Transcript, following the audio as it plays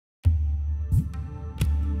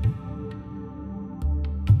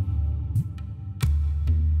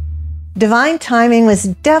Divine timing was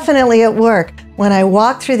definitely at work when I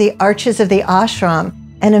walked through the arches of the ashram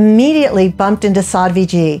and immediately bumped into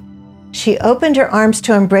Sadhviji. She opened her arms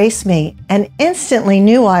to embrace me and instantly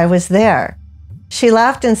knew I was there. She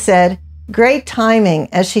laughed and said, "Great timing,"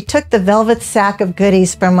 as she took the velvet sack of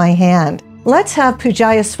goodies from my hand. "Let's have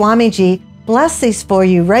Pujaya Swamiji bless these for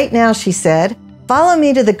you right now," she said. "Follow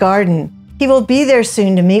me to the garden. He will be there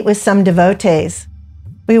soon to meet with some devotees."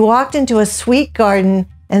 We walked into a sweet garden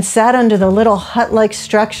and sat under the little hut-like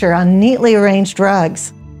structure on neatly arranged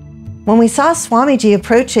rugs. When we saw Swamiji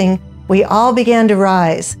approaching, we all began to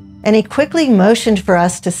rise, and he quickly motioned for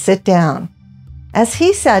us to sit down. As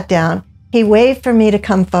he sat down, he waved for me to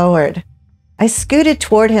come forward. I scooted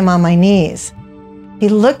toward him on my knees. He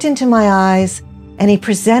looked into my eyes, and he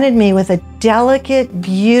presented me with a delicate,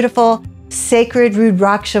 beautiful, sacred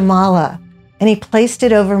Rudraksha mala, and he placed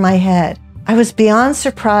it over my head. I was beyond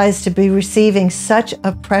surprised to be receiving such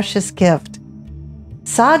a precious gift.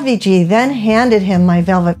 Sadhviji then handed him my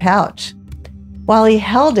velvet pouch. While he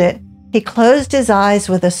held it, he closed his eyes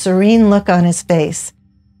with a serene look on his face,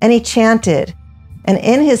 and he chanted, and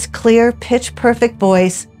in his clear, pitch-perfect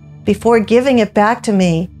voice, before giving it back to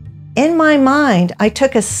me, in my mind, I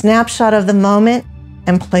took a snapshot of the moment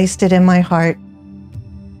and placed it in my heart.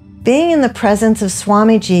 Being in the presence of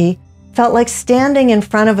Swamiji felt like standing in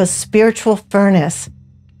front of a spiritual furnace.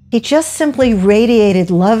 He just simply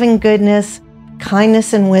radiated loving goodness,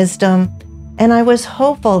 kindness, and wisdom, and I was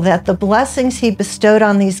hopeful that the blessings he bestowed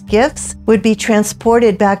on these gifts would be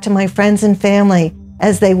transported back to my friends and family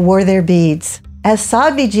as they wore their beads. As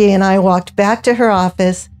Sadhviji and I walked back to her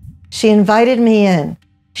office, she invited me in.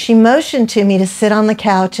 She motioned to me to sit on the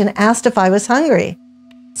couch and asked if I was hungry.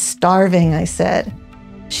 "Starving," I said.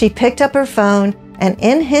 She picked up her phone and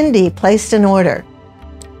in Hindi placed an order.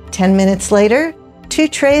 10 minutes later, 2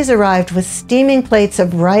 trays arrived with steaming plates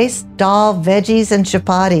of rice, dal, veggies, and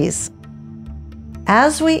chapatis.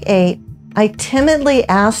 As we ate, I timidly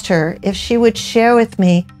asked her if she would share with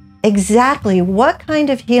me exactly what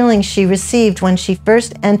kind of healing she received when she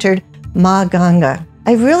first entered Ma Ganga.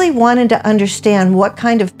 I really wanted to understand what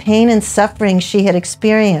kind of pain and suffering she had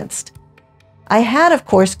experienced. I had, of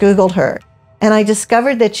course, Googled her, and I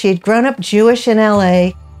discovered that she had grown up Jewish in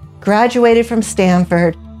LA, graduated from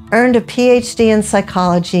Stanford, earned a PhD in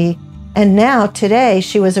psychology, and now, today,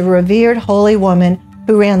 she was a revered holy woman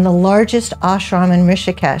who ran the largest ashram in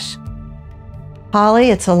Rishikesh.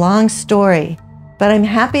 Holly, it's a long story, but I'm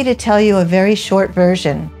happy to tell you a very short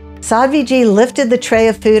version. Sadhviji lifted the tray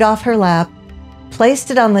of food off her lap,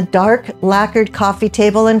 placed it on the dark, lacquered coffee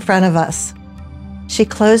table in front of us. She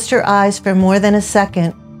closed her eyes for more than a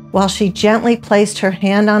second while she gently placed her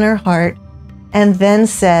hand on her heart and then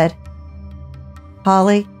said,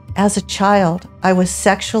 "Holly, as a child, I was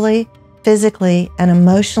sexually, physically, and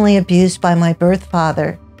emotionally abused by my birth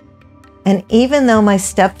father. And even though my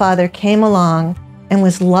stepfather came along and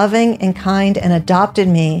was loving and kind and adopted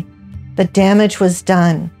me, the damage was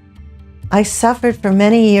done. I suffered for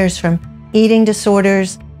many years from eating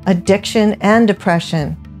disorders, addiction, and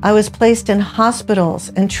depression. I was placed in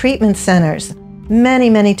hospitals and treatment centers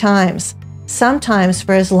many times, sometimes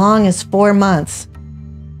for as long as 4 months.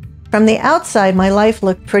 From the outside, my life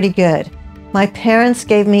looked pretty good. My parents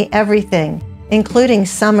gave me everything, including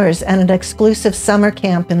summers and an exclusive summer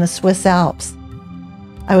camp in the Swiss Alps.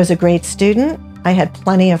 I was a great student, I had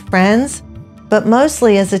plenty of friends, but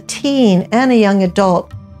mostly as a teen and a young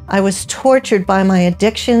adult, I was tortured by my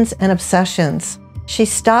addictions and obsessions." She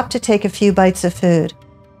stopped to take a few bites of food.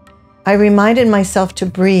 I reminded myself to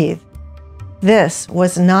breathe. This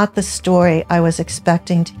was not the story I was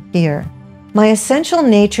expecting to hear. My essential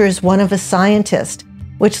nature is one of a scientist,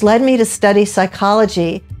 which led me to study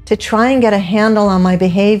psychology to try and get a handle on my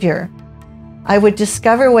behavior. I would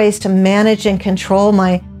discover ways to manage and control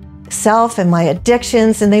myself and my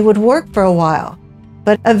addictions, and they would work for a while.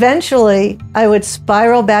 But eventually, I would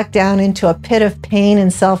spiral back down into a pit of pain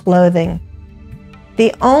and self-loathing.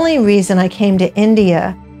 The only reason I came to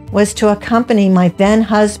India was to accompany my then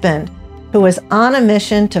husband, who was on a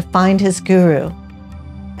mission to find his guru.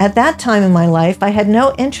 At that time in my life, I had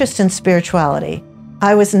no interest in spirituality.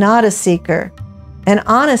 I was not a seeker. And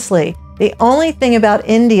honestly, the only thing about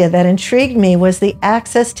India that intrigued me was the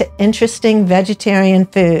access to interesting vegetarian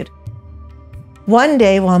food. One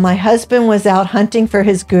day, while my husband was out hunting for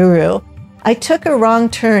his guru, I took a wrong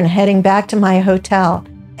turn heading back to my hotel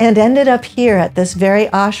and ended up here at this very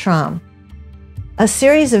ashram. A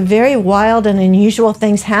series of very wild and unusual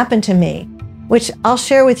things happened to me, which I'll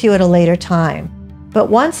share with you at a later time. But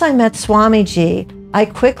once I met Swamiji, I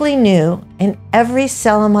quickly knew in every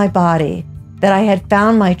cell in my body that I had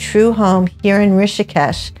found my true home here in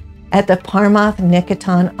Rishikesh at the Paramath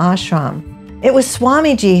Niketan ashram. It was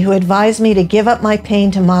Swamiji who advised me to give up my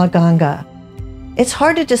pain to Ma Ganga. It's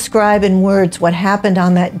hard to describe in words what happened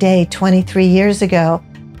on that day 23 years ago,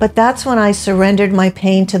 but that's when I surrendered my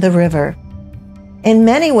pain to the river. In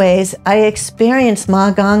many ways, I experienced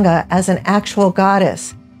Ma Ganga as an actual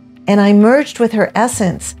goddess, and I merged with her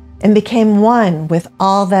essence and became one with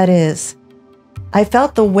all that is. I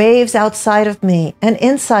felt the waves outside of me and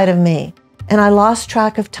inside of me, and I lost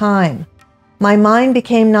track of time. My mind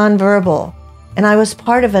became nonverbal, and I was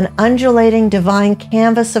part of an undulating divine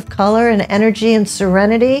canvas of color and energy and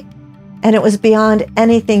serenity, and it was beyond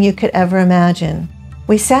anything you could ever imagine.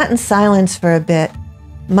 We sat in silence for a bit.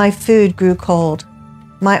 My food grew cold.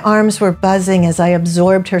 My arms were buzzing as I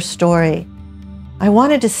absorbed her story. I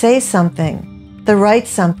wanted to say something, to write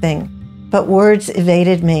something, but words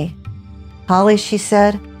evaded me. Holly, she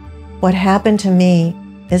said, what happened to me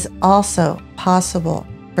is also possible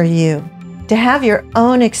for you. To have your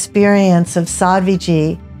own experience of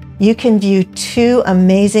Sadhviji, you can view 2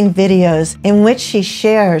 amazing videos in which she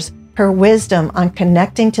shares her wisdom on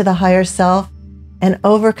connecting to the higher self and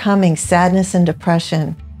overcoming sadness and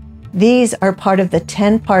depression. These are part of the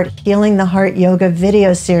 10-part Healing the Heart Yoga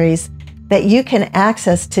video series that you can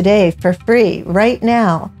access today for free right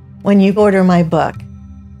now when you order my book.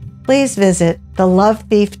 Please visit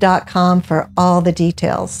thelovethief.com for all the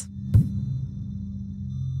details.